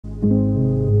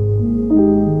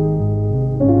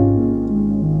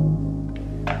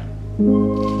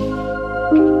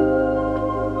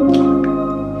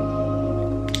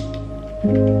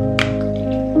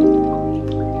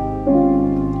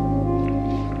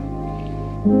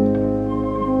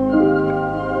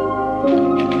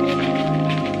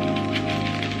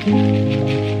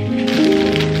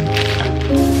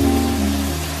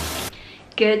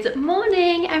Good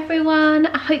morning everyone,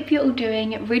 I hope you're all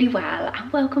doing really well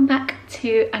and welcome back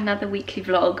to another weekly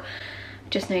vlog.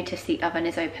 Just noticed the oven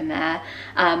is open there.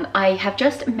 I have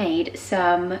just made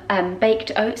some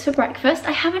baked oats for breakfast.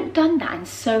 I haven't done that in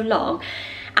so long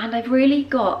and I've really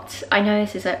got, I know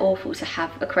this is like awful to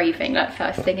have a craving like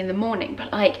first thing in the morning,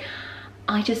 but like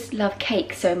I just love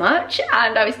cake so much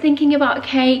and I was thinking about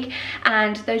cake,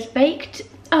 and those baked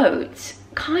oats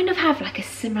kind of have like a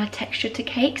similar texture to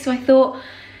cake, so I thought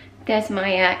there's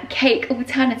my cake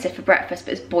alternative for breakfast,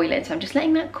 but it's boiling, so I'm just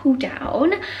letting that cool down.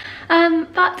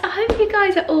 But I hope you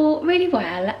guys are all really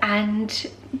well and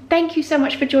thank you so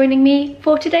much for joining me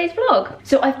for today's vlog.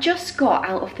 So I've just got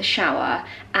out of the shower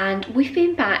and we've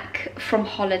been back from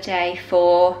holiday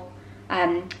for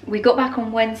we got back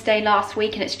on Wednesday last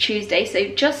week and it's Tuesday, so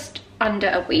just under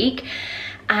a week.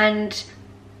 And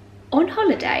on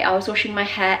holiday I was washing my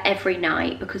hair every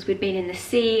night because we'd been in the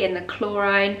sea, in the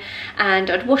chlorine, and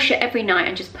I'd wash it every night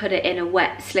and just put it in a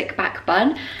wet slick back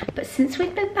bun. But since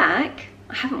we've been back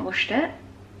I haven't washed it.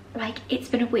 Like, it's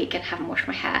been a week and I haven't washed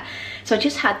my hair. So I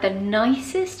just had the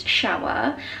nicest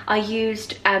shower. I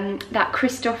used that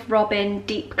Christoph Robin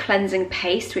deep cleansing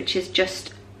paste, which is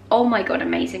just, oh my god,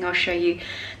 amazing. I'll show you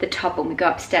the tub when we go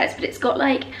upstairs, but it's got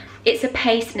like, it's a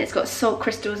paste and it's got salt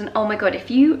crystals, and oh my god, if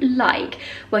you like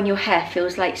when your hair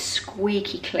feels like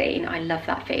squeaky clean, I love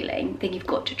that feeling, then you've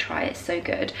got to try it. It's so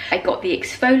good. I got the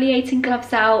exfoliating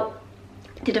gloves out,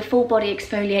 did a full body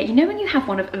exfoliate, you know when you have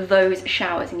one of those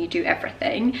showers and you do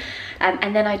everything,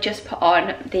 and then I just put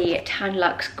on the Tan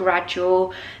Luxe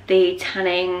Gradual, the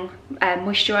tanning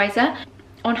moisturizer.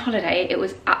 On holiday it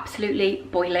was absolutely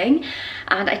boiling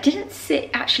and I didn't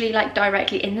sit actually like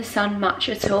directly in the sun much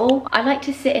at all. I like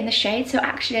to sit in the shade, so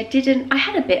actually I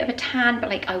had a bit of a tan, but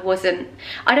like I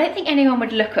don't think anyone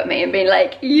would look at me and be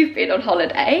like, you've been on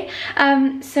holiday.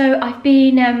 So I've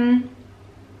been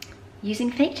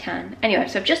using fake tan. Anyway,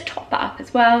 so I've just topped that up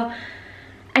as well.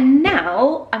 And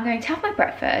now I'm going to have my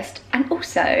breakfast, and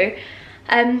also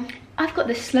I've got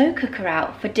the slow cooker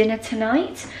out for dinner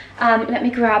tonight. Let me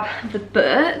grab the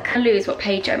book. I lose what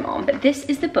page I'm on, but this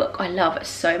is the book I love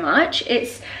so much.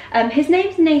 It's his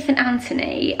name's Nathan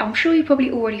Anthony. I'm sure you probably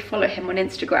already follow him on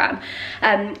Instagram,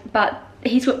 but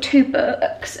he's got two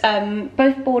books,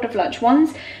 both Board of Lunch.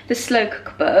 One's the slow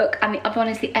cooker book and the other one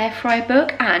is the air fryer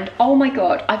book, and oh my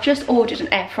god, I've just ordered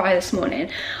an air fryer this morning.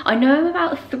 I know I'm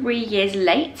about 3 years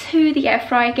late to the air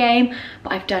fryer game,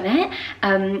 but I've done it.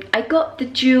 I got the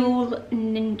dual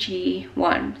ninja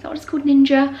one, is that what it's called?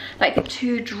 Ninja? Like the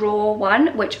 2-drawer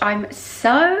one, which I'm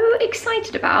so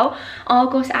excited about.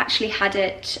 Argos actually had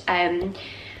it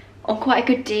on quite a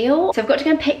good deal, so I've got to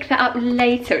go and pick that up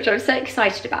later, which I'm so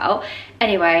excited about.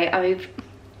 Anyway, I've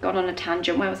gone on a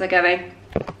tangent. Where was I going?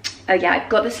 Oh yeah, I've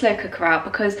got the slow cooker out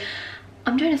because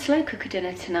I'm doing a slow cooker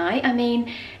dinner tonight. I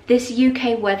mean, this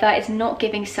UK weather is not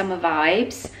giving summer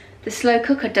vibes. The slow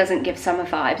cooker doesn't give summer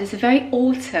vibes. It's a very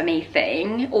autumny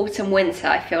thing, autumn winter,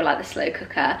 I feel like the slow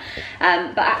cooker.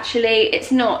 But actually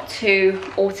it's not too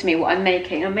autumny what I'm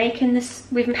making. I'm making this,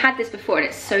 we've had this before and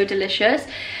it's so delicious.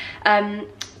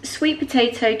 Sweet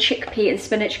potato, chickpea and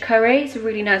spinach curry. It's a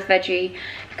really nice veggie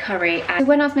curry. And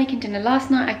when I was making dinner last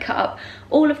night, I cut up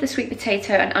all of the sweet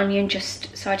potato and onion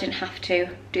just so I didn't have to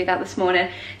do that this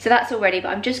morning. So that's all ready, but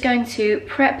I'm just going to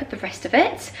prep the rest of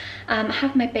it,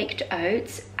 have my baked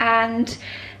oats and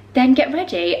then get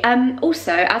ready.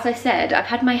 Also, as I said, I've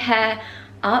had my hair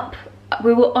up.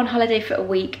 We were on holiday for a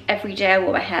week. Every day I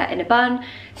wore my hair in a bun.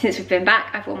 Since we've been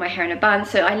back, I've worn my hair in a bun.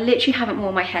 So I literally haven't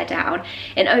worn my hair down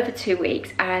in over 2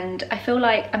 weeks. And I feel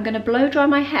like I'm gonna blow dry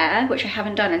my hair, which I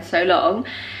haven't done in so long.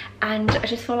 And I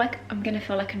just feel like I'm gonna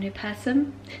feel like a new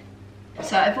person.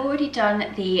 So I've already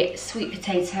done the sweet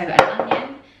potato and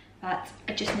onion, but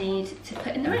I just need to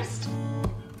put in the rest.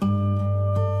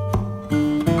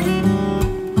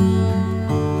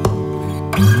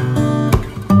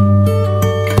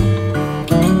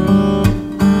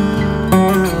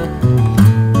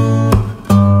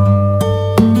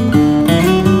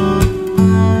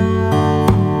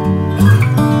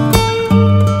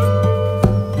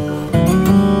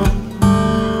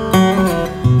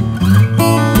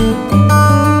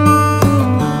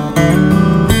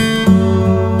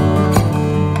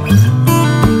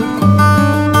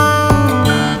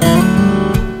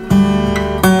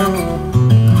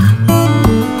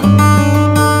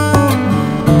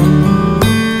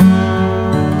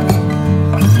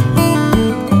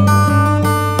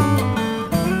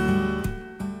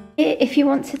 If you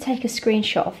want to take a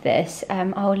screenshot of this,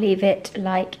 I'll leave it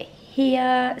like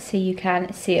here so you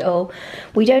can see it all.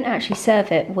 We don't actually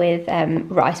serve it with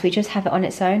rice, we just have it on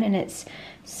its own and it's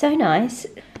so nice.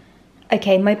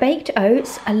 Okay, my baked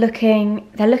oats are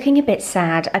they're looking a bit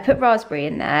sad. I put raspberry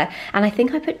in there and I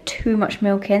think I put too much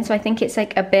milk in, so I think it's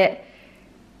like a bit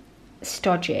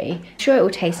stodgy. I'm sure it will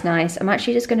taste nice. I'm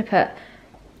actually just gonna put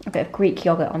a bit of Greek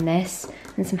yogurt on this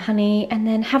and some honey and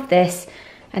then have this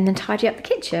and then tidy up the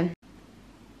kitchen.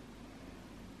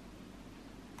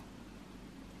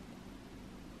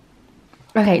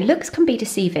 Okay, looks can be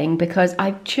deceiving because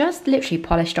I've just literally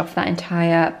polished off that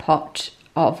entire pot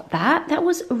of that. That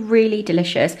was really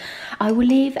delicious. I will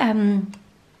leave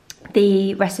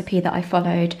the recipe that I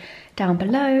followed down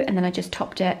below, and then I just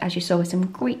topped it, as you saw, with some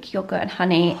Greek yogurt and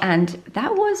honey, and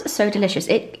that was so delicious.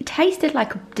 It tasted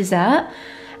like a dessert,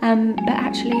 but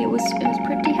actually it was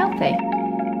pretty healthy.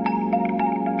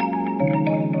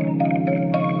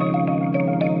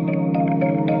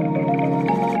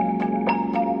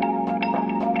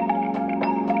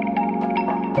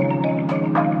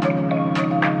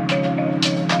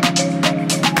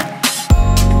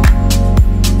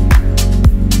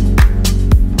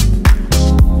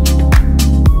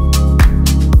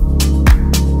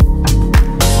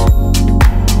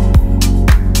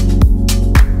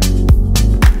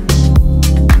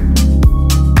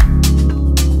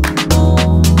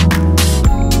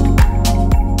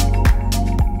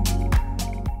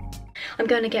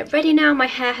 Going to get ready now. My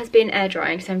hair has been air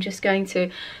drying, so I'm just going to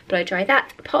blow dry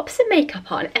that, pop some makeup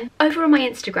on, and over on my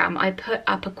Instagram I put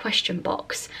up a question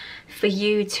box for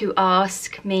you to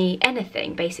ask me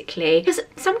anything, basically, because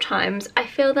sometimes I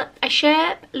feel that I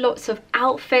share lots of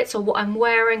outfits or what I'm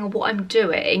wearing or what I'm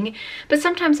doing, but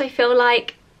sometimes I feel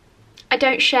like I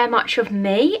don't share much of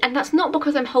me, and that's not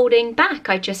because I'm holding back.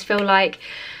 I just feel like,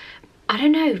 I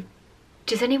don't know,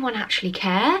 does anyone actually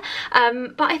care?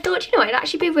 But I thought, you know, it'd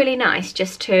actually be really nice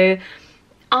just to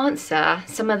answer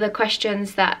some of the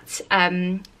questions that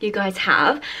you guys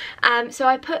have. So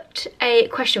I put a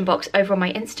question box over on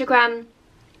my Instagram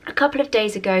a couple of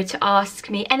days ago to ask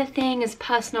me anything as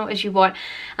personal as you want,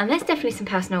 and there's definitely some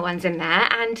personal ones in there,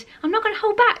 and I'm not going to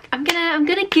hold back. I'm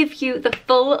gonna give you the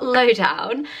full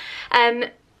lowdown.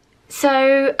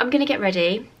 So I'm gonna get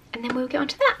ready and then we'll get on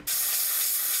to that.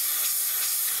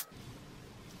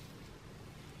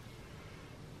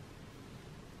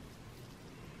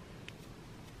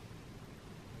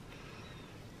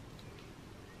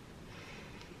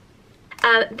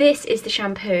 This is the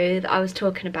shampoo that I was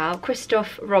talking about,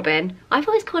 Christophe Robin. I've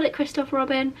always called it Christophe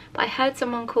Robin, but I heard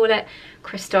someone call it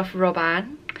Christophe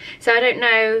Robin. So I don't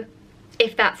know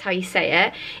if that's how you say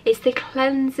it. It's the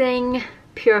cleansing,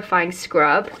 purifying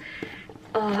scrub.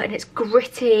 Oh, and it's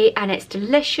gritty and it's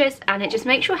delicious, and it just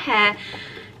makes your hair,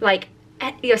 like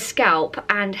your scalp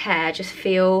and hair, just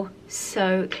feel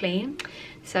so clean.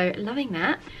 So loving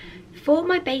that. For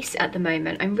my base at the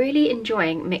moment, I'm really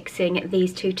enjoying mixing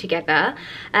these two together.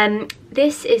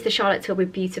 This is the Charlotte Tilbury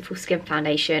Beautiful Skin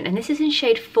Foundation, and this is in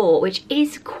shade 4, which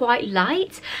is quite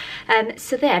light.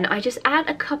 So then I just add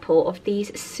a couple of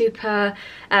these super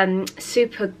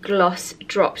gloss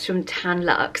drops from Tan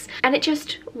Luxe, and it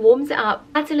just warms it up,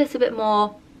 adds a little bit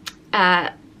more a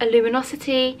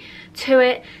luminosity to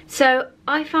it. So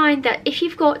I find that if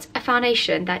you've got a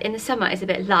foundation that in the summer is a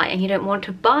bit light and you don't want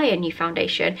to buy a new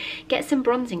foundation, get some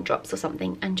bronzing drops or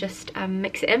something and just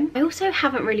mix it in. I also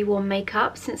haven't really worn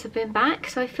makeup since I've been back,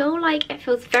 so I feel like it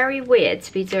feels very weird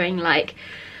to be doing like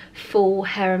full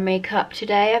hair and makeup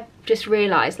today. I've just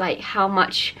realised like how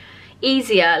much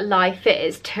easier life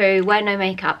is to wear no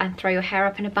makeup and throw your hair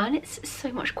up in a bun. It's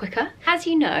so much quicker. As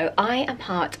you know, I am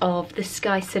part of the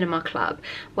Sky Cinema Club,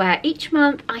 where each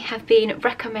month I have been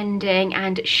recommending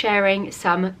and sharing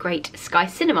some great Sky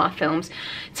Cinema films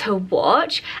to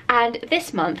watch, and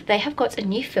this month they have got a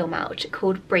new film out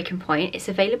called Breaking Point. It's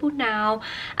available now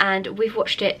and we've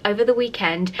watched it over the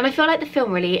weekend, and I feel like the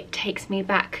film really takes me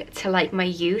back to like my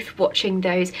youth, watching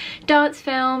those dance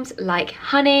films like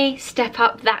Honey, Step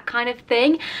Up, that kind of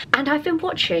thing. And I've been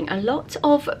watching a lot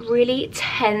of really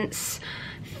tense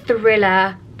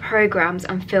thriller programs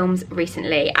and films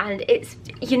recently, and it's,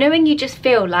 you know, when you just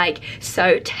feel like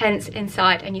so tense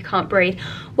inside and you can't breathe.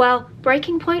 Well,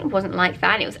 Breaking Point wasn't like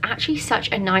that. It was actually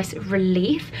such a nice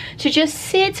relief to just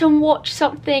sit and watch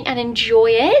something and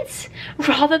enjoy it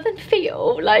rather than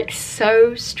feel like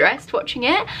so stressed watching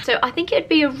it. So I think it'd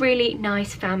be a really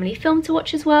nice family film to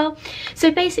watch as well.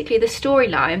 So basically the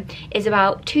storyline is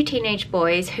about two teenage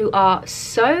boys who are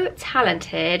so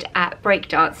talented at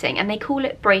breakdancing, and they call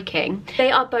it breaking.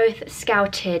 They are both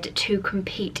scouted to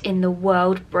compete in the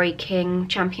World Breaking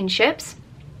Championships,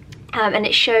 and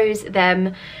it shows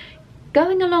them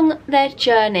going along their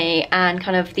journey and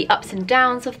kind of the ups and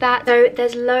downs of that. So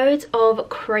there's loads of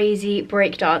crazy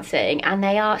breakdancing and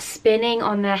they are spinning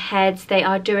on their heads, they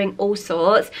are doing all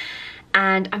sorts,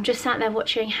 and I'm just sat there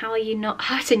watching. How are you not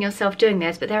hurting yourself doing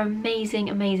this? But they're amazing,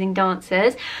 amazing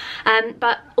dancers.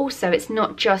 But also it's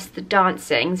not just the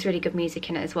dancing, there's really good music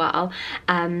in it as well.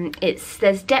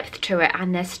 There's depth to it,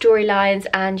 and there's storylines,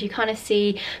 and you kind of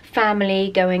see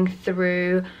family going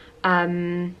through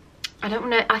I don't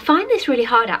want to, I find this really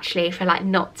hard actually for like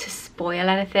not to spoil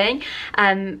anything,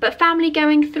 but family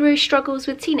going through struggles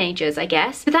with teenagers, I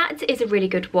guess. So that is a really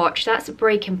good watch. That's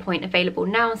Breaking Point, available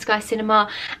now on Sky Cinema.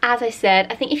 As I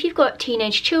said, I think if you've got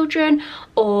teenage children,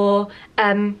 or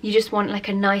you just want like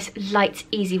a nice light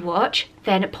easy watch,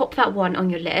 then pop that one on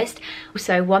your list.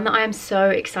 Also, one that I am so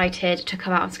excited to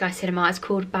come out on Sky Cinema is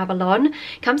called Babylon.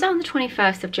 It comes out on the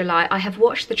 21st of July. I have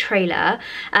watched the trailer,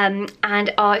 and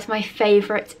it's my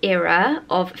favourite era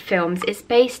of films. It's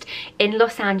based in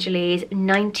Los Angeles,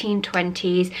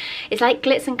 1920s. It's like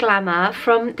glitz and glamour.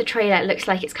 From the trailer, it looks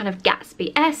like it's kind of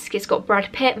Gatsby-esque. It's got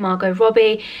Brad Pitt, Margot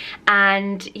Robbie,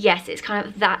 and yes, it's kind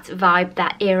of that vibe,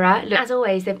 that era. As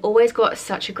always, they've always got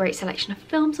such a great selection of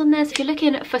films on there. So if you're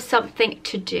looking for something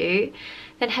to do,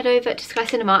 then head over to Sky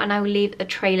Cinema, and I will leave the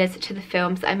trailers to the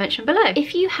films that I mentioned below.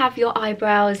 If you have your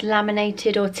eyebrows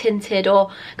laminated or tinted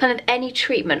or kind of any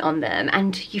treatment on them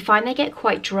and you find they get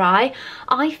quite dry,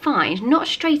 I find, not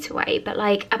straight away, but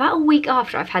like about a week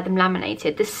after I've had them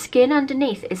laminated, the skin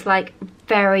underneath is like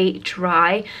very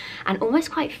dry and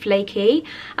almost quite flaky.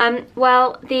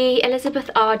 Well, the Elizabeth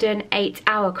Arden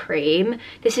 8-hour cream,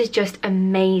 this is just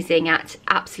amazing at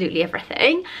absolutely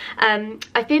everything.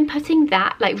 I've been putting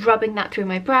that, like rubbing that through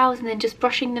my brows and then just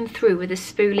brushing them through with a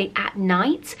spoolie at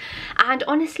night, and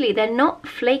honestly they're not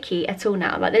flaky at all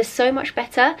now. Like, they're so much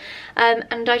better,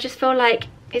 and I just feel like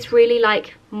it's really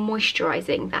like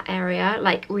moisturizing that area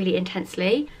like really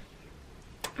intensely.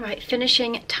 Right,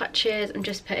 finishing touches, I'm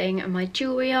just putting my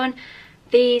jewelry on.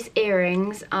 These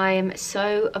earrings I am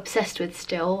so obsessed with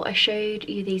still. I showed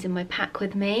you these in my pack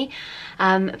with me,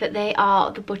 but they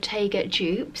are the Bottega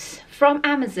dupes from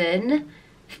Amazon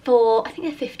for, I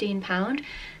think they're £15.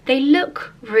 They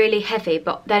look really heavy,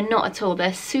 but they're not at all.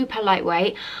 They're super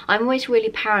lightweight. I'm always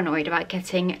really paranoid about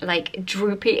getting like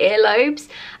droopy earlobes,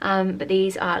 but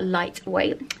these are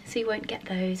lightweight, so you won't get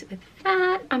those with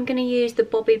that. I'm gonna use the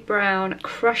Bobbi Brown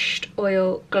Crushed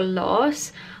Oil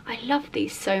Gloss. I love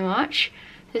these so much.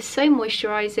 They're so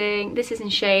moisturizing. This is in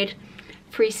shade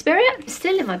Free Spirit.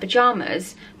 Still in my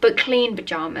pajamas, but clean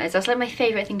pajamas. That's like my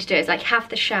favorite thing to do, is like have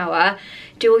the shower,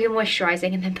 do all your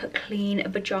moisturizing, and then put clean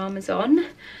pajamas on.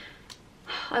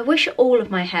 I wish all of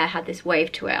my hair had this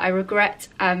wave to it. I regret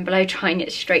blow drying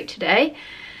it straight today.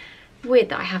 Weird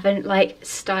that I haven't like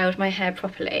styled my hair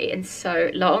properly in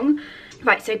so long.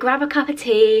 Right, so grab a cup of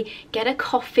tea, get a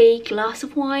coffee, glass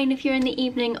of wine if you're in the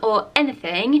evening, or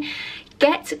anything.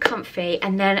 Get comfy,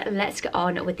 and then let's get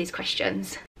on with these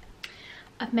questions.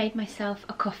 I've made myself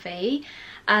a coffee.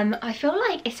 I feel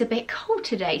like it's a bit cold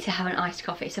today to have an iced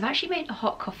coffee, so I've actually made a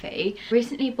hot coffee.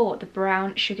 Recently bought the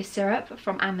brown sugar syrup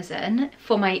from Amazon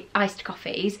for my iced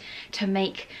coffees to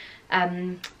make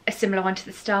a similar one to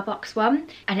the Starbucks one,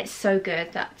 and it's so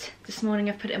good that this morning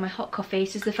I've put it in my hot coffee.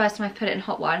 So this is the first time I've put it in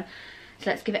hot one, so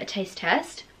let's give it a taste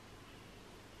test.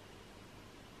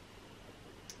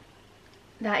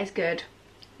 That is good.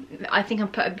 I think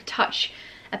I've put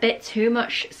a bit too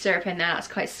much syrup in there. That's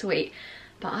quite sweet,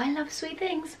 but I love sweet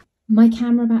things. My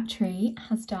camera battery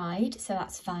has died, so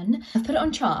that's fun. I've put it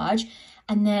on charge,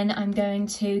 and then I'm going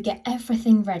to get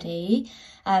everything ready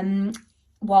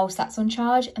whilst that's on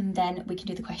charge, and then we can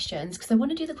do the questions, because I want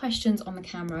to do the questions on the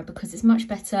camera because it's much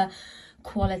better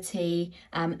quality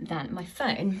than my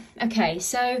phone. Okay,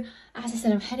 so as I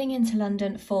said, I'm heading into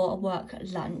London for a work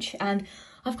lunch, and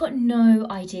I've got no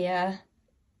idea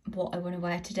what I want to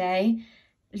wear today.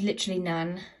 Literally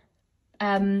none.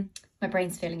 My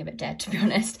brain's feeling a bit dead, to be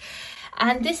honest.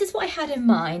 And this is what I had in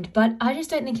mind, but I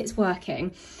just don't think it's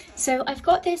working. So I've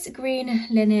got this green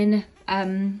linen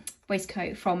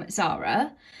waistcoat from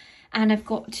Zara, and I've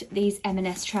got these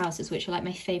M&S trousers, which are like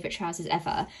my favourite trousers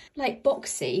ever. Like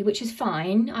boxy, which is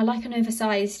fine. I like an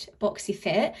oversized boxy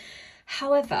fit.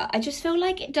 However, I just feel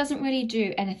like it doesn't really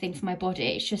do anything for my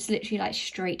body. It's just literally like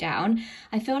straight down.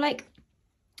 I feel like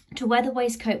to wear the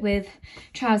waistcoat with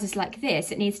trousers like this,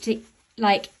 it needs to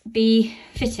like be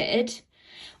fitted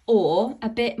or a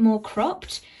bit more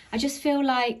cropped. I just feel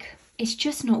like it's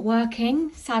just not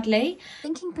working, sadly.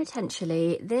 Thinking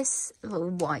potentially this little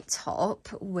white top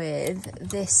with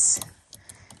this,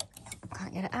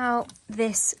 can't get it out,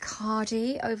 this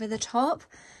cardi over the top.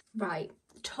 Right,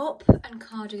 top and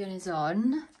cardigan is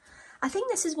on. I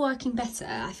think this is working better.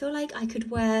 I feel like I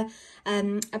could wear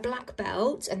a black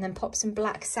belt and then pop some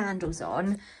black sandals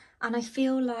on, and I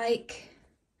feel like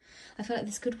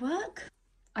this could work.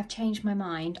 I've changed my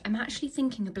mind. I'm actually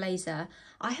thinking a blazer.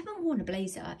 I haven't worn a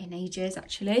blazer in ages,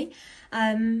 actually.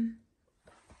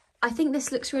 I think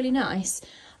this looks really nice.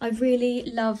 I really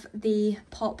love the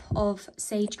pop of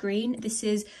sage green. This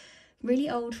is really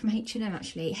old from H&M,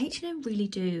 actually. H&M really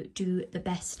do the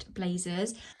best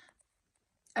blazers.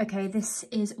 Okay, this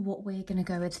is what we're gonna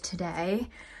go with today.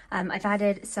 I've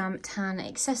added some tan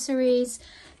accessories.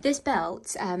 This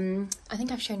belt, I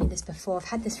think I've shown you this before. I've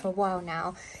had this for a while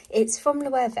now. It's from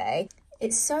Loewe.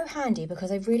 It's so handy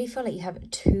because I really feel like you have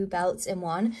two belts in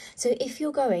one. So if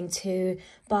you're going to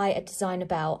buy a designer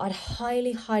belt, I'd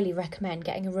highly, highly recommend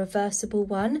getting a reversible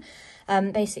one.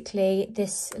 Basically,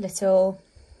 this little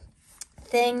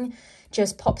thing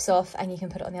just pops off and you can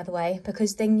put it on the other way,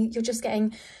 because then you're just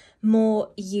getting more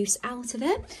use out of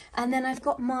it. And then I've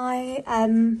got my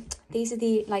these are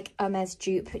the like Hermes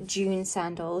dupe June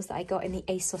sandals that I got in the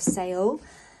ASOS sale,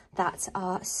 that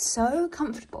are so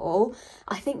comfortable.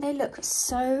 I think they look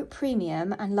so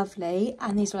premium and lovely,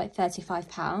 and these were like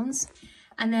 £35.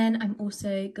 And then I'm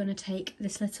also gonna take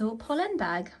this little pollen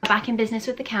bag. Back in business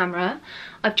with the camera.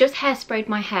 I've just hairsprayed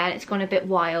my hair, it's gone a bit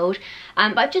wild.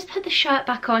 But I've just put the shirt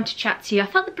back on to chat to you. I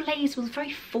felt the blaze was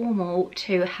very formal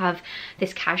to have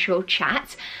this casual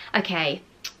chat. Okay,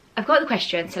 I've got the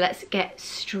questions, so let's get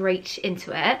straight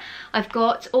into it. I've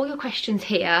got all your questions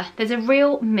here. There's a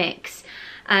real mix.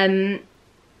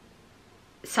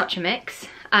 Such a mix.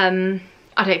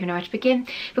 I don't even know where to begin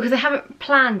because I haven't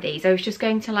planned these. I was just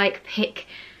going to like pick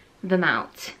them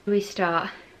out. We start.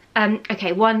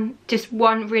 Okay, just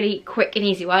one really quick and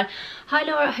easy one. Hi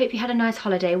Laura, I hope you had a nice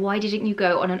holiday. Why didn't you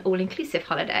go on an all-inclusive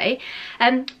holiday?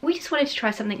 We just wanted to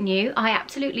try something new. I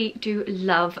absolutely do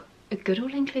love a good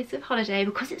all-inclusive holiday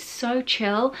because it's so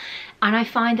chill, and I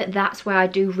find that that's where I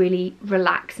do really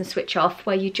relax and switch off,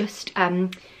 where you just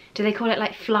do they call it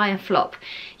like fly and flop?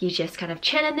 You just kind of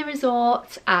chill in the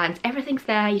resort and everything's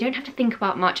there. You don't have to think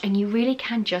about much and you really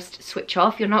can just switch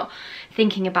off. You're not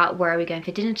thinking about where are we going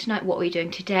for dinner tonight, what are we doing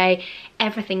today?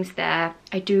 Everything's there.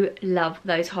 I do love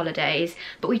those holidays,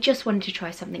 but we just wanted to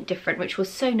try something different, which was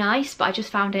so nice, but I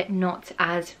just found it not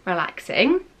as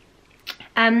relaxing.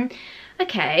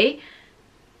 Okay,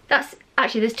 that's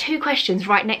actually, there's two questions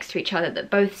right next to each other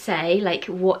that both say like,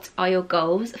 what are your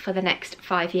goals for the next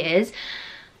 5 years?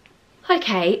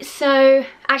 Okay, so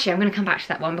actually I'm going to come back to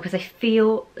that one because I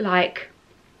feel like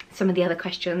some of the other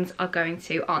questions are going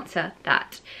to answer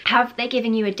that. Have they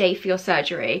given you a date for your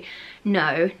surgery?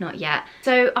 No, not yet.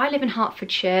 So I live in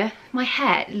Hertfordshire. My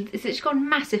hair, it's gone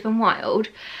massive and wild.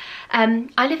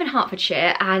 I live in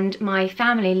Hertfordshire and my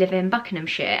family live in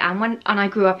Buckinghamshire, and I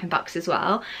grew up in Bucks as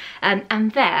well.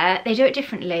 And there they do it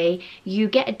differently. You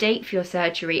get a date for your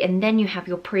surgery and then you have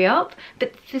your pre-op,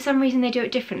 but for some reason they do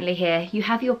it differently here. You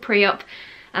have your pre-op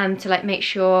to like make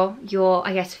sure you're,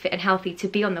 I guess, fit and healthy to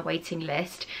be on the waiting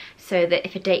list, so that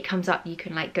if a date comes up you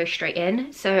can like go straight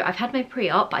in. So I've had my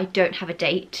pre-op, but I don't have a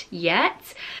date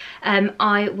yet.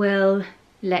 I will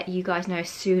let you guys know as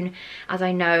soon as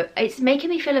I know. It's making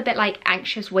me feel a bit like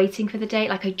anxious waiting for the date,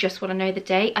 like I just want to know the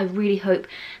date. I really hope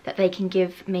that they can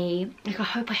give me, like, I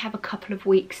hope I have a couple of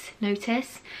weeks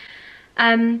notice.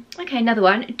 Okay, another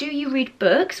one. Do you read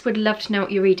books? Would love to know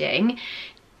what you're reading.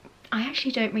 I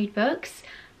actually don't read books.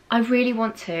 I really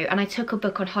want to, and I took a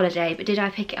book on holiday, but did I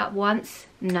pick it up once?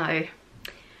 No.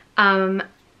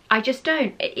 I just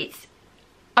don't.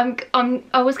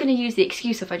 I was going to use the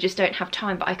excuse of I just don't have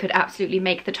time, but I could absolutely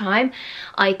make the time.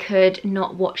 I could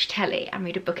not watch telly and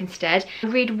read a book instead. I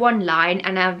read one line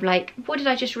and I'm like, what did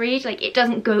I just read? Like, it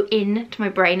doesn't go into my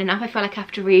brain enough. I feel like I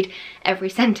have to read every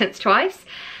sentence twice.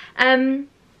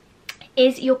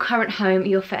 Is your current home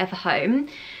your forever home?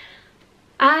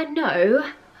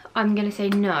 No. I'm going to say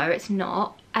no, it's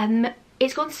not.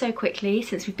 It's gone so quickly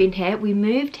since we've been here. We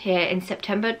moved here in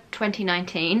September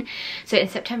 2019, so in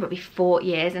September it'll be 4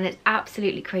 years, and it's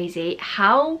absolutely crazy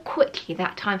how quickly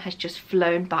that time has just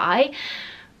flown by.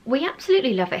 We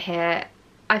absolutely love it here.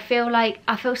 I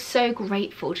feel so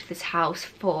grateful to this house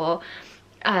for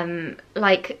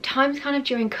like times kind of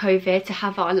during COVID, to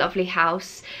have our lovely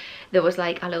house that was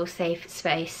like a little safe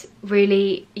space.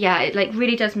 Really, yeah, it like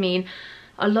really does mean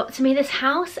a lot to me, this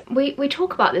house. We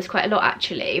talk about this quite a lot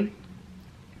actually.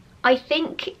 I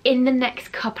think in the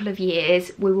next couple of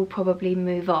years we will probably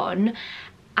move on,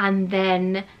 and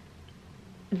then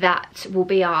that will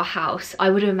be our house, I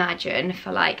would imagine,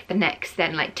 for like the next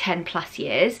then like 10 plus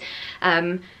years.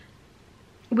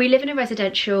 We live in a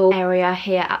residential area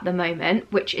here at the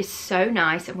moment, which is so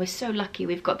nice, and we're so lucky.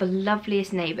 We've got the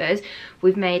loveliest neighbours.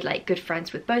 We've made like good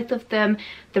friends with both of them.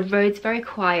 The road's very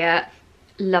quiet.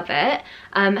 love it.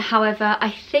 However, I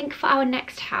think for our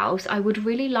next house, I would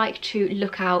really like to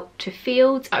look out to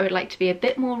fields. I would like to be a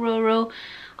bit more rural.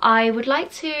 I'd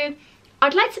like to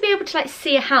be able to like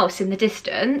see a house in the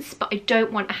distance, but I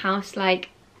don't want a house like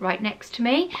right next to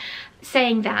me.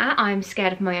 Saying that, I'm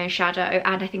scared of my own shadow,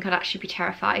 and I think I'd actually be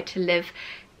terrified to live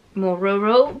more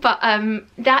rural, but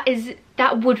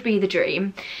that would be the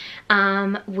dream,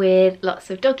 with lots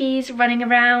of doggies running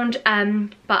around,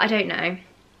 but I don't know.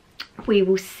 We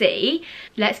will see.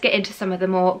 Let's get into some of the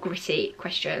more gritty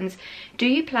questions. Do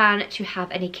you plan to have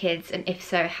any kids, and if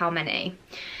so, how many?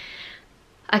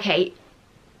 Okay,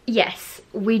 yes,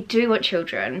 we do want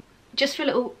children. Just for a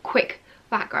little quick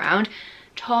background,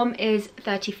 Tom is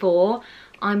 34,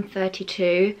 I'm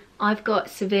 32. I've got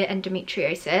severe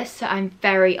endometriosis, so I'm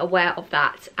very aware of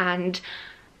that, and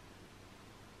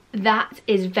that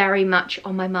is very much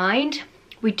on my mind.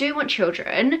 We do want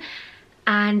children,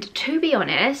 and to be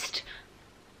honest,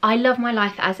 I love my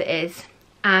life as it is,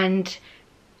 but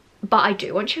I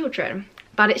do want children.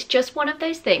 But it's just one of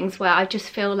those things where I just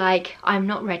feel like I'm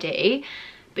not ready.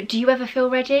 But do you ever feel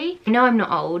ready? I know I'm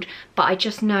not old, but I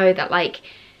just know that, like,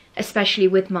 especially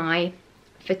with my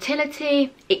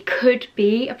fertility, it could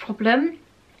be a problem.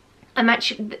 I'm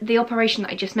actually, the operation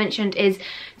that I just mentioned is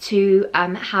to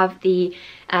have the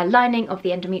lining of the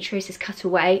endometriosis cut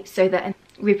away so that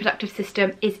the reproductive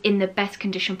system is in the best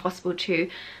condition possible to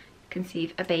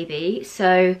conceive a baby.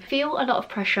 So I feel a lot of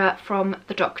pressure from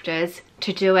the doctors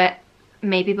to do it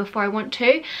maybe before I want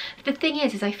to. The thing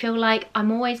is I feel like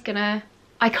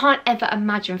I can't ever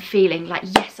imagine feeling like,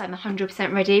 yes, I'm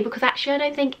 100% ready, because actually I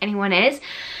don't think anyone is.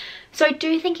 So I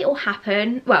do think it will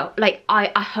happen. Well, like, I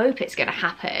hope it's gonna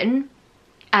happen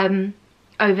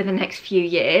over the next few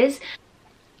years.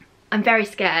 I'm very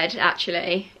scared,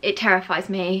 actually. It terrifies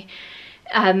me,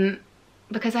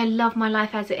 because I love my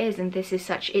life as it is, and this is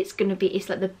it's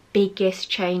like the biggest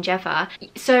change ever.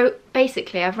 So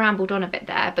basically, I've rambled on a bit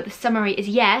there, but the summary is,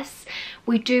 yes,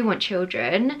 we do want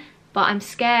children, but I'm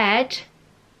scared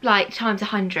like times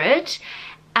 100,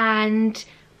 and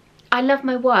I love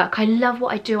my work, I love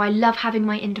what I do, I love having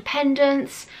my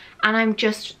independence, and I'm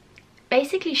just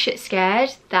basically shit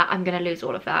scared that I'm gonna lose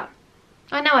all of that.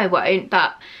 I know I won't,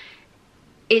 but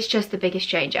it's just the biggest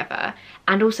change ever.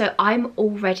 And also, I'm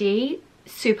already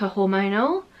super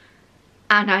hormonal,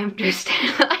 and I'm just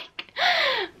like,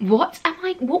 what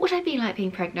would I be like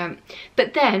being pregnant?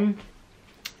 But then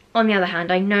on the other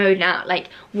hand, I know now like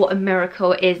what a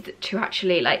miracle it is to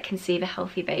actually like conceive a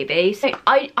healthy baby. So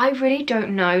I really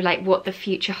don't know like what the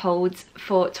future holds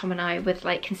for Tom and I with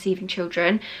like conceiving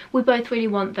children. We both really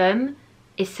want them.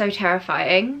 It's so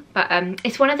terrifying, but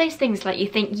it's one of those things like you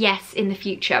think yes in the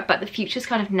future, but the future's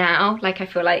kind of now. Like, I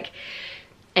feel like,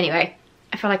 anyway,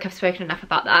 I feel like I've spoken enough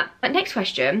about that. But next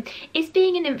question, is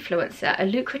being an influencer a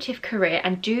lucrative career,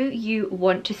 and do you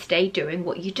want to stay doing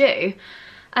what you do?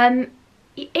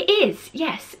 It is,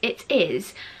 yes, it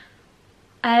is.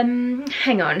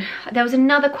 Hang on, there was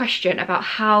another question about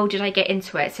how did I get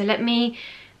into it. So let me,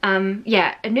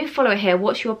 yeah, a new follower here,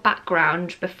 what's your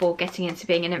background before getting into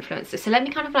being an influencer? So let me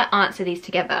kind of like answer these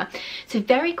together. So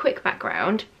very quick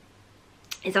background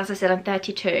is, as I said, I'm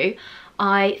 32.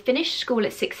 I finished school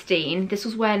at 16. This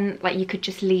was when like you could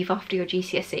just leave after your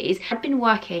GCSEs. I'd been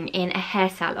working in a hair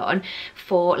salon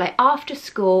for like after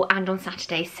school and on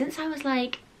Saturdays since I was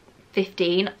like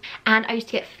 15, and I used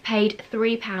to get paid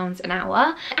 £3 an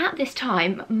hour. At this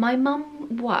time, my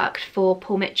mum worked for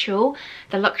Paul Mitchell,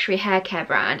 the luxury hair care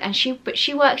brand, and she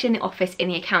worked in the office in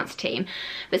the accounts team.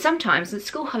 But sometimes with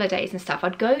school holidays and stuff,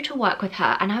 I'd go to work with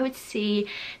her, and I would see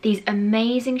these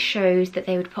amazing shows that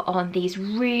they would put on, these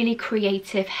really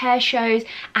creative hair shows,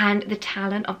 and the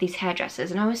talent of these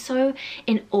hairdressers. And I was so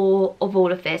in awe of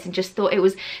all of this, and just thought it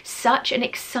was such an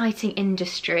exciting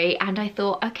industry. And I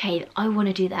thought, okay, I want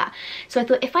to do that. So I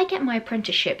thought, if I get my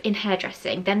apprenticeship in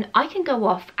hairdressing, then I can go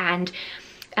off and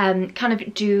kind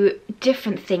of do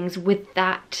different things with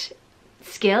that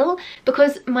skill,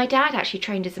 because my dad actually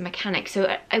trained as a mechanic,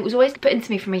 so it was always put into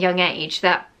me from a young age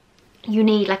that you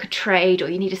need like a trade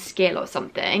or you need a skill or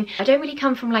something. I don't really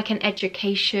come from like an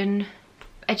educational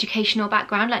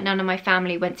background. Like, none of my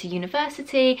family went to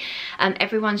university,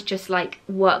 everyone's just like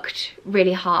worked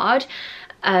really hard,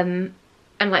 and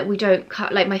like we don't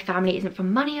like, my family isn't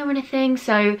from money or anything.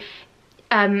 So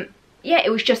yeah,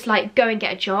 it was just like, go and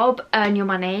get a job, earn your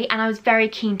money. And I was very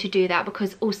keen to do that,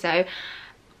 because also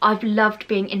I've loved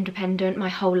being independent my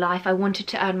whole life. I wanted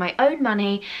to earn my own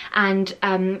money, and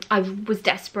I was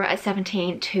desperate at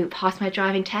 17 to pass my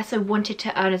driving test. I wanted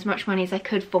to earn as much money as I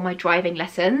could for my driving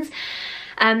lessons.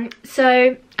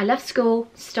 So I left school,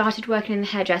 started working in the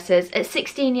hairdressers. At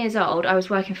 16 years old, I was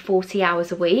working 40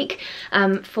 hours a week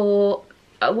for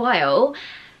a while.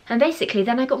 And basically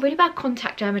then I got really bad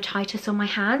contact dermatitis on my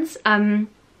hands.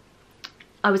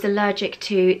 I was allergic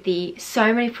to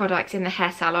so many products in the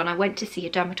hair salon. I went to see a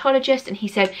dermatologist and he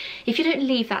said, if you don't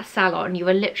leave that salon, you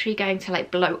are literally going to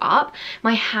like blow up.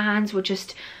 My hands were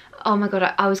just, oh my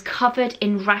god, I was covered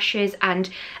in rashes and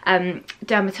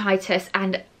dermatitis,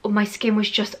 and my skin was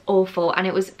just awful and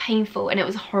it was painful and it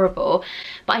was horrible.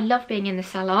 But I loved being in the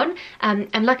salon,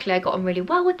 and luckily I got on really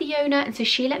well with the owner, and so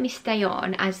she let me stay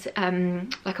on as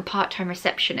like a part-time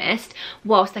receptionist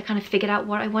whilst I kind of figured out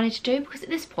what I wanted to do, because at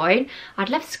this point I'd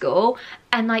left school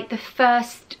and like the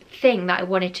first thing that I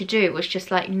wanted to do was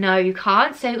just like, no, you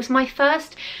can't. So it was my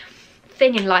first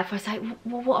thing in life. I was like,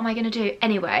 well, what am I going to do?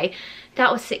 Anyway,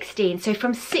 that was 16. So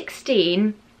from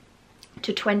 16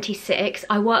 to 26,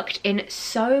 I worked in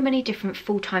so many different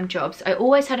full-time jobs. I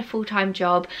always had a full-time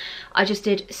job. I just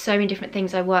did so many different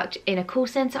things. I worked in a call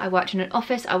center, I worked in an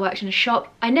office, I worked in a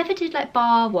shop. I never did like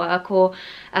bar work or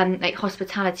like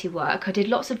hospitality work. I did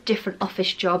lots of different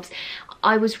office jobs.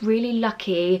 I was really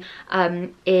lucky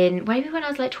maybe when I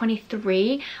was like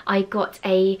 23, I got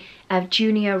a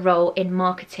junior role in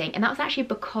marketing, and that was actually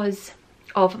because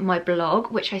of my blog,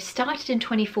 which I started in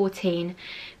 2014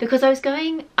 because I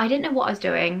didn't know what I was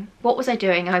doing. What was I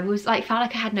doing? I was like, felt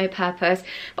like I had no purpose,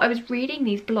 but I was reading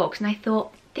these blogs and I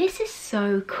thought, this is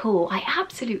so cool. I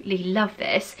absolutely love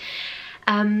this.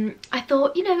 I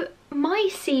thought, you know, my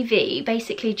CV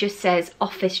basically just says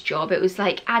office job. It was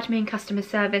like admin, customer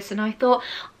service, and I thought,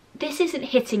 this isn't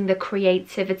hitting the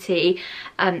creativity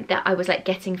that I was like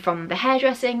getting from the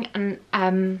hairdressing.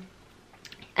 And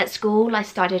at school I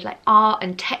studied like art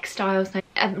and textiles.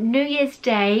 New Year's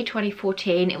Day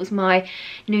 2014, it was my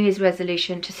New Year's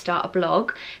resolution to start a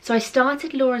blog. So I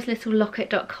started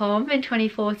lauraslittlelocket.com in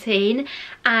 2014,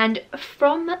 and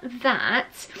from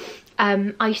that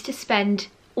I used to spend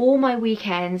all my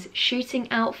weekends shooting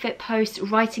outfit posts,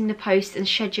 writing the posts and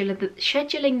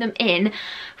scheduling them in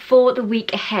for the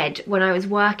week ahead when I was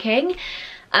working.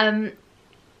 And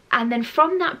then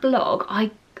from that blog,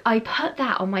 I put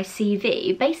that on my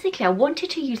CV. Basically, I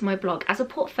wanted to use my blog as a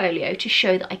portfolio to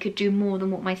show that I could do more than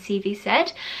what my CV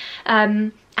said.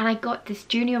 And I got this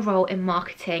junior role in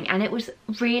marketing, and it was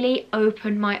really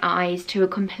opened my eyes to a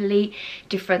complete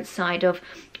different side of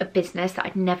a business that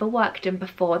I'd never worked in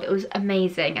before, that was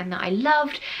amazing and that I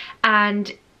loved,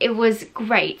 and it was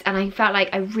great. And I felt like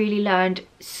I really learned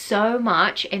so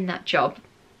much in that job.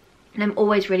 And I'm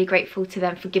always really grateful to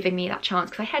them for giving me that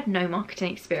chance, because I had no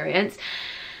marketing experience.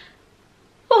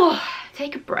 Oh,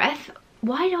 take a breath.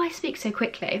 Why do I speak so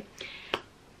quickly?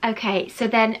 Okay, so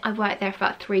then I worked there for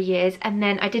about 3 years, and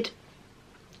then I did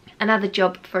another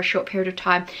job for a short period of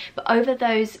time. But over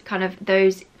those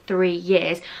 3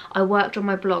 years, I worked on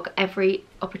my blog every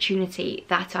opportunity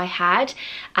that I had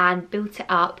and built it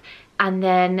up. And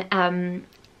then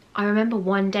I remember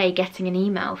one day getting an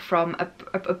email from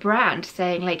a brand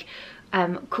saying like,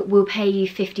 we'll pay you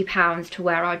 £50 to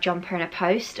wear our jumper in a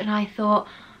post. And I thought,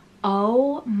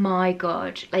 oh my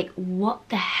god, like what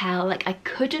the hell? Like I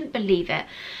couldn't believe it,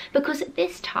 because at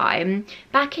this time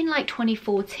back in like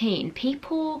 2014,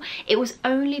 it was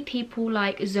only people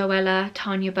like Zoella,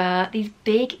 Tanya Burr, these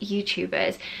big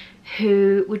YouTubers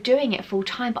who were doing it full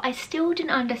time. But I still didn't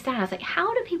understand. I was like,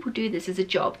 how do people do this as a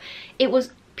job? It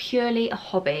was purely a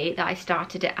hobby that I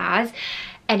started it as.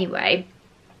 Anyway,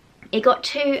 it got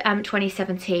to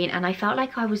 2017, and I felt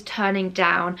like I was turning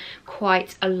down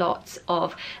quite a lot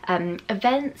of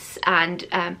events and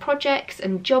projects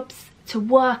and jobs to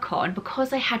work on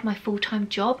because I had my full-time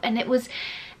job. And it was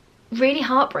really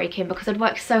heartbreaking because I'd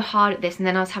worked so hard at this, and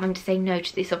then I was having to say no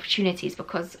to these opportunities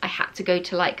because I had to go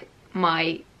to like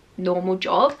my normal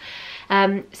job.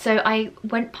 So I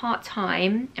went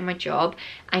part-time in my job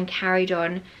and carried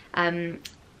on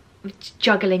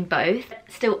juggling both.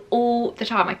 Still all the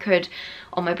time I could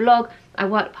on my blog. I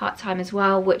worked part-time as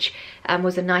well, which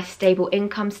was a nice stable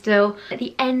income still. At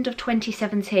the end of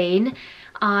 2017,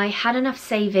 I had enough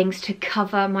savings to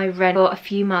cover my rent for a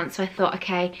few months. So I thought,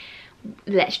 okay,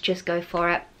 let's just go for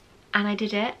it. And I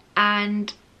did it,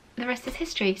 and the rest is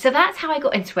history. So that's how I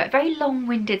got into it. Very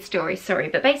long-winded story, sorry,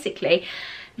 but basically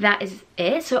that is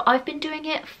it. So I've been doing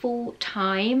it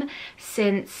full-time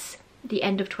since the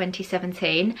end of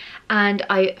 2017, and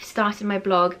I started my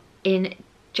blog in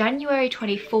January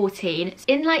 2014.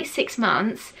 In like 6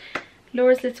 months,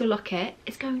 Laura's Little Locket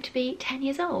is going to be 10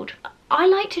 years old. I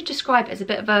like to describe it as a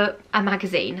bit of a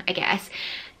magazine, I guess,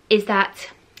 is that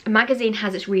a magazine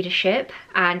has its readership,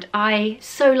 and I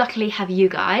so luckily have you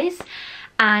guys.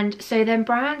 And so then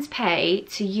brands pay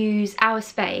to use our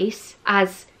space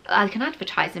as like an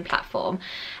advertising platform,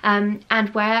 and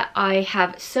where I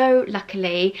have so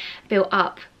luckily built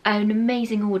up an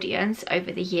amazing audience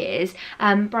over the years,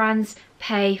 brands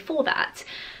pay for that.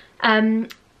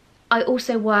 I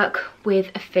also work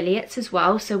with affiliates as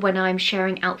well, so when I'm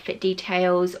sharing outfit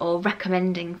details or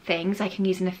recommending things, I can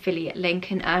use an affiliate link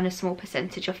and earn a small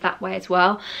percentage off that way as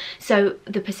well. So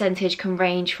the percentage can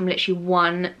range from literally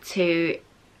 1 to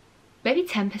maybe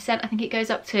 10%, I think it goes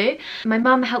up to. My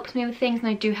mum helps me with things, and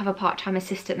I do have a part-time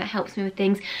assistant that helps me with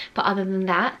things, but other than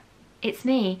that, it's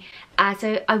me.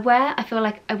 So I feel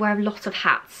like I wear a lot of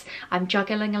hats. I'm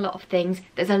juggling a lot of things.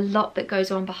 There's a lot that goes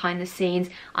on behind the scenes.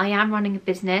 I am running a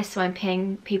business, so I'm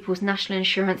paying people's national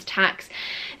insurance tax,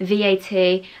 VAT,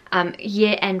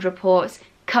 year-end reports,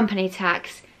 company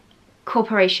tax,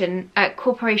 corporation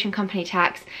company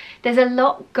tax. There's a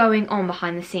lot going on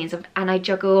behind the scenes, and I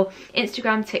juggle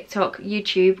Instagram, TikTok,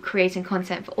 YouTube, creating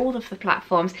content for all of the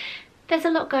platforms. There's a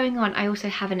lot going on. I also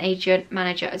have an agent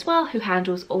manager as well who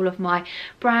handles all of my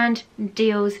brand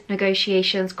deals,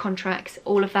 negotiations, contracts,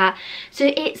 all of that. So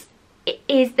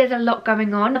there's a lot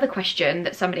going on. Another question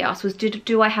that somebody asked was,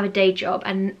 do I have a day job?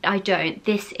 And I don't.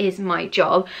 This is my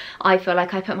job. I feel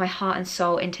like I put my heart and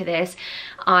soul into this.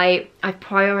 I've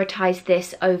prioritized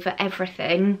this over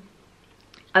everything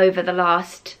over the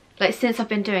last, like, since I've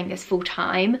been doing this full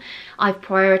time. I've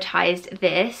prioritized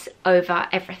this over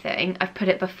everything. I've put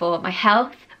it before my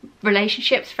health,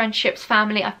 relationships, friendships,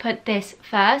 family. I've put this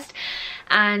first,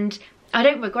 and I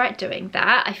don't regret doing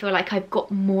that. I feel like I've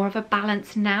got more of a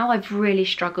balance now. I've really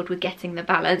struggled with getting the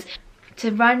balance.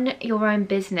 To run your own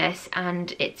business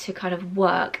and it to kind of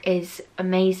work is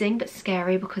amazing but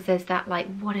scary, because there's that, like,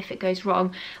 what if it goes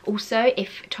wrong? Also,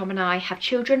 if Tom and I have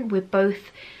children, we're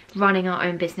both running our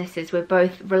own businesses. We're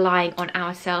both relying on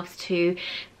ourselves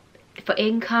for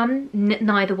income.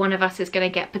 Neither one of us is going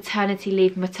to get paternity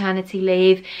leave, maternity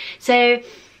leave. So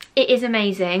it is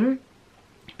amazing,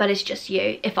 but it's just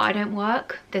you. If I don't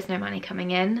work, there's no money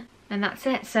coming in, and that's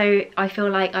it. So I feel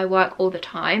like I work all the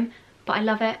time, but I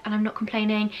love it and I'm not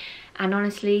complaining. And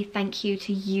honestly, thank you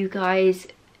to you guys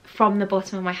from the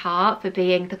bottom of my heart for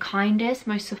being the kindest,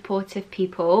 most supportive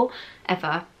people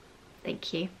ever.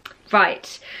 Thank you.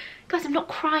 Right, guys, I'm not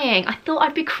crying. I thought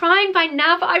I'd be crying by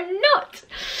now, but I'm not.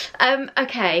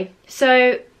 Okay,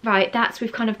 so right,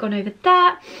 we've kind of gone over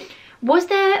that. Was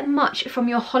there much from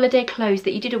your holiday clothes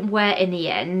that you didn't wear in the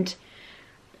end?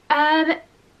 There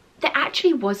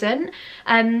actually wasn't.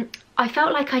 I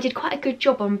felt like I did quite a good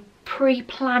job on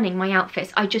pre-planning my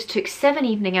outfits. I just took 7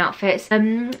 evening outfits.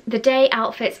 The day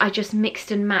outfits, I just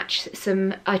mixed and matched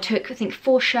some. I took, I think,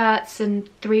 4 shirts and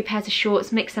 3 pairs of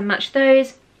shorts, mixed and matched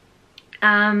those.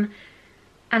 And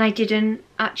I didn't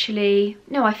actually,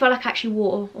 no, I felt like I actually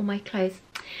wore all my clothes.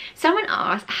 Someone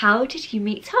asked, how did you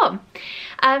meet Tom?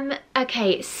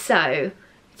 Okay, so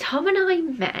Tom and I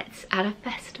met at a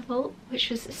festival,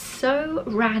 which was so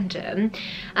random,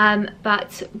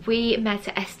 but we met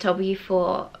at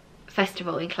SW4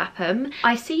 Festival in Clapham.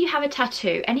 I see you have a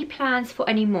tattoo. Any plans for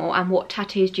any more, and what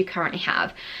tattoos do you currently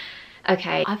have?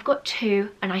 Okay, I've got 2,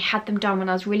 and I had them done when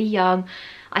I was really young.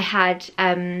 I had,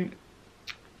 I've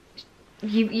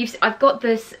got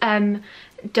this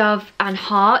dove and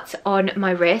heart on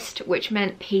my wrist, which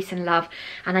meant peace and love,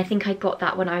 and I think I got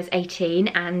that when I was 18,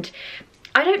 and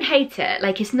I don't hate it.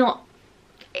 Like, it's not,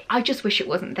 I just wish it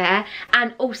wasn't there.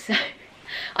 And also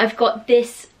I've got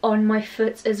this on my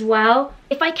foot as well.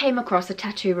 If I came across a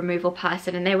tattoo removal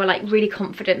person and they were like really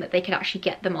confident that they could actually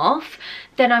get them off,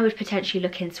 then I would potentially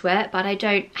look into it, but I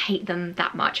don't hate them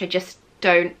that much. I just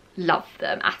don't love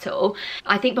them at all.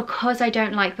 I think because I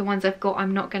don't like the ones I've got,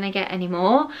 I'm not gonna get any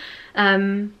more.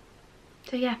 So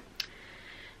yeah,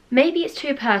 maybe it's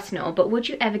too personal, but would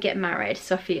you ever get married?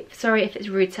 Sophie, sorry if it's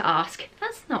rude to ask.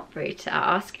 That's not rude to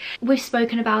ask. We've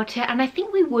spoken about it, and I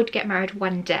think we would get married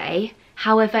one day.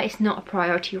 However, it's not a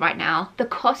priority right now. The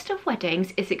cost of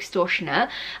weddings is extortionate,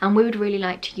 and we would really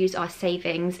like to use our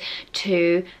savings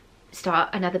to start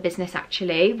another business,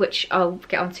 actually, which I'll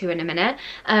get onto in a minute.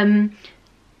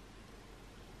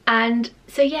 And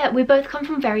so yeah, we both come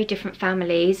from very different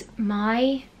families.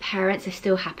 My parents are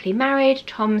still happily married.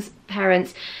 Tom's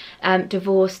parents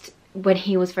divorced when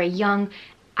he was very young,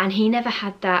 and he never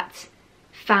had that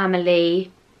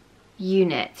family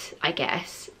unit, I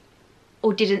guess,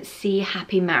 or didn't see a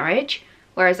happy marriage,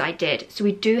 whereas I did. So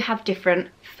we do have different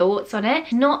thoughts on it.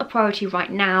 It's not a priority right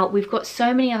now. We've got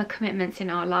so many other commitments in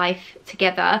our life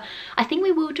together. I think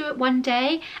we will do it one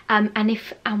day, and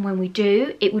when we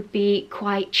do, it would be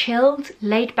quite chilled,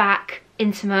 laid back,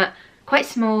 intimate, quite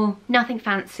small, nothing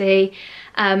fancy.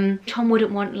 Tom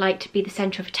wouldn't want like to be the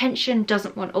center of attention,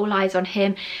 doesn't want all eyes on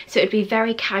him, so it'd be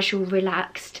very casual,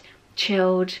 relaxed,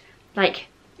 chilled, like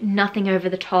nothing over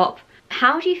the top.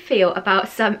 How do you feel about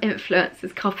some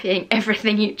influencers copying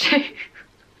everything you do?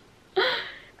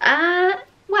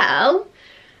 Well,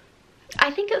 I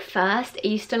think at first it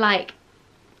used to like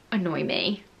annoy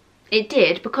me. It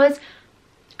did, because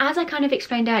as I kind of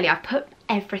explained earlier, I've put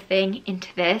everything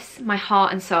into this, my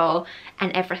heart and soul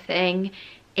and everything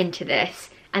into this,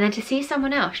 and then to see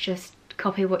someone else just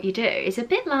copy what you do is a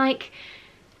bit like,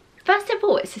 first of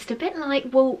all, it's just a bit like,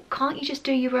 well, can't you just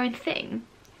do your own thing?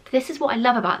 This is what I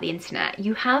love about the internet.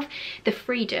 You have the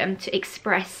freedom to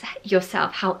express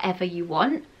yourself however you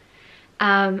want.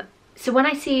 So when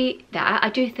I see that, I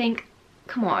do think,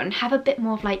 come on, have a bit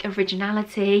more of like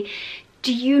originality.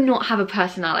 Do you not have a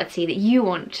personality that you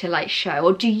want to like show,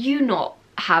 or do you not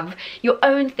have your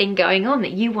own thing going on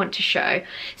that you want to show?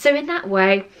 So in that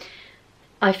way,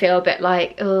 I feel a bit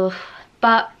like, ugh.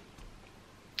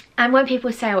 And when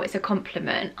people say, oh, it's a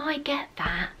compliment, I get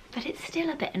that, but it's still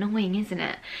a bit annoying, isn't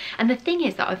it? And the thing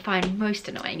is that I find most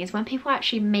annoying is when people are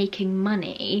actually making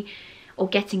money or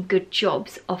getting good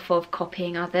jobs off of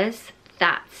copying others.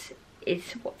 That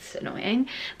is what's annoying.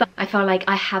 But I feel like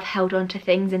I have held on to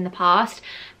things in the past,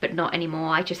 but not anymore.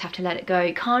 I just have to let it go.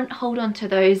 You can't hold on to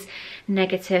those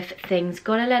negative things.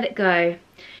 Gotta let it go.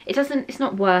 It's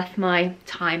not worth my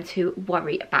time to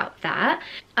worry about that.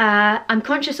 I'm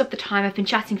conscious of the time. I've been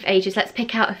chatting for ages. Let's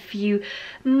pick out a few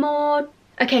more.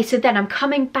 Okay, so then I'm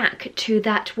coming back to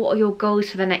that, what are your goals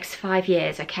for the next 5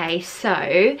 years? Okay,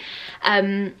 so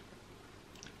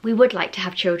we would like to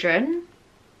have children.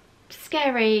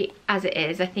 Scary as it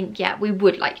is, I think, yeah, we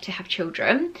would like to have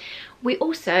children. We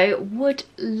also would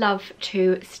love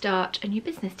to start a new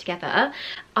business together.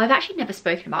 I've actually never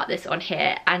spoken about this on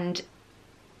here, and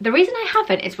the reason I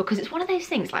haven't is because it's one of those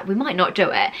things, like, we might not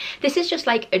do it. This is just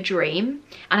like a dream,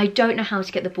 and I don't know how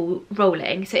to get the ball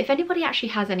rolling. So if anybody actually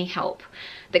has any help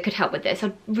that could help with this,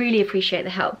 I'd really appreciate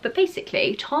the help. But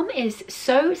basically, Tom is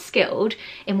so skilled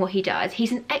in what he does.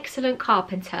 He's an excellent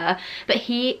carpenter, but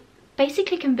he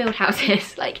basically can build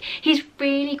houses. Like, he's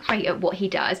really great at what he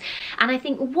does. And I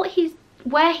think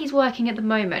where he's working at the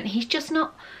moment,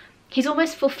 he's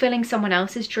almost fulfilling someone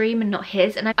else's dream and not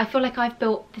his. And I feel like I've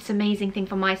built this amazing thing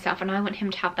for myself, and I want him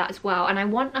to have that as well. And I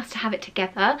want us to have it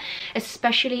together,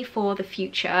 especially for the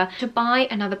future, to buy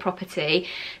another property,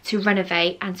 to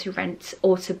renovate and to rent,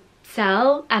 or to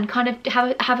sell and kind of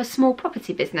have a small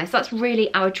property business. That's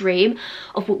really our dream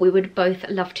of what we would both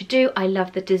love to do. I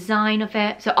love the design of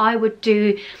it. So I would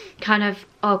do kind of,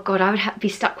 oh God, I would be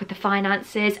stuck with the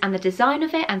finances and the design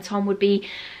of it, and Tom would be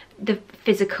the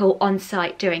physical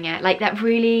on-site doing it. Like, that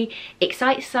really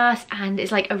excites us, and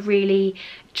it's like a really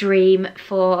dream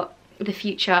for the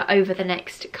future over the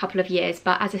next couple of years.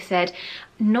 But as I said,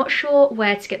 not sure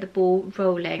where to get the ball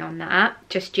rolling on that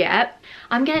just yet.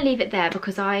 I'm gonna leave it there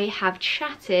because I have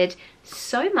chatted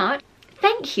so much.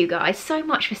 Thank you guys so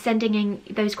much for sending in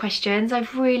those questions.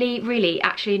 I've really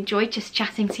actually enjoyed just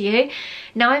chatting to you.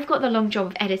 Now I've got the long job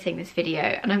of editing this video,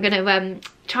 and I'm gonna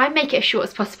try and make it as short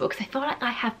as possible because I feel like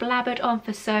I have blabbered on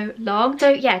for so long.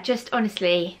 So yeah, just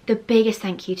honestly, the biggest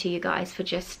thank you to you guys for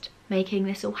just making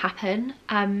this all happen.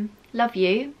 Love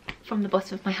you from the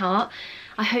bottom of my heart.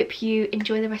 I hope you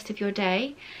enjoy the rest of your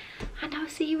day, and I'll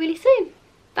see you really soon.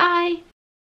 Bye.